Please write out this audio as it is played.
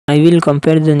I will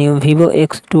compare the new Vivo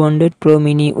X200 Pro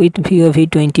Mini with Vivo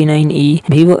V29E.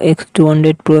 Vivo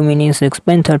X200 Pro Mini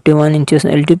 6.31 inches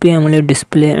LTP AMOLED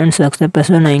display and success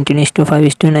ratio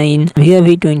 19:5:9. Vivo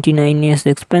V29E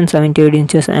 6.78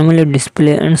 inches AMOLED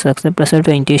display and success ratio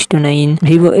 20:9.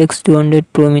 Vivo X200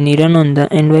 Pro Mini run on the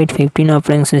Android 15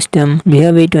 operating system.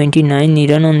 Vivo V29E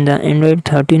run on the Android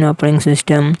 13 operating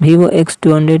system. Vivo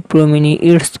X200 Pro Mini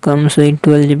comes with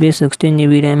 12GB,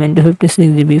 16GB RAM and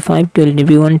 56GB,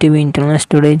 512GB, 1TB internal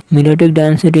storage. MediaTek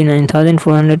Dimensity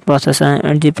 9400 processor,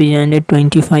 8GB and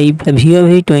 25. The Vivo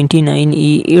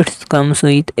V29E comes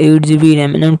with 8GB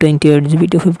RAM and 28GB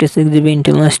to 56GB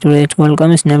internal storage.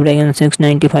 Qualcomm Snapdragon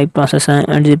 695 processor,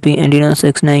 8GB and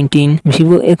 619.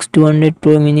 Vivo X200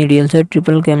 Pro Mini real set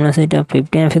triple camera setup,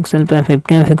 50MP per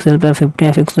 50MP per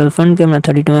 50MP, front camera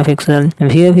 32MP.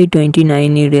 Vivo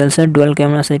V29E real set dual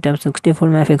camera setup,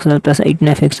 64MP plus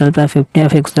 8MP per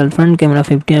 50MP, front camera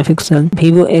 50MP.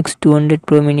 Vivo X200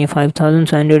 Pro Mini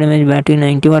 5700 mAh battery,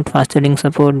 90W fast charging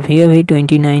support. Vivo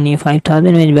V29E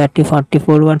 5000 mAh battery,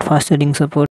 44W fast charging support.